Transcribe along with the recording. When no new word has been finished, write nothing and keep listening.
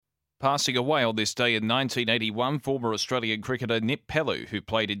Passing away on this day in 1981, former Australian cricketer Nip Pellew, who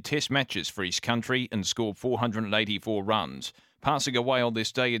played in Test matches for his country and scored 484 runs. Passing away on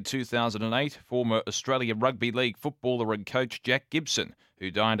this day in 2008, former Australian Rugby League footballer and coach Jack Gibson,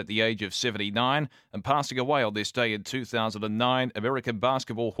 who died at the age of 79. And passing away on this day in 2009, American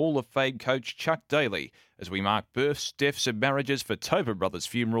Basketball Hall of Fame coach Chuck Daly, as we mark births, deaths and marriages for Tobin Brothers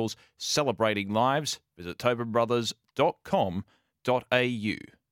Funerals, celebrating lives. Visit tobinbrothers.com.au.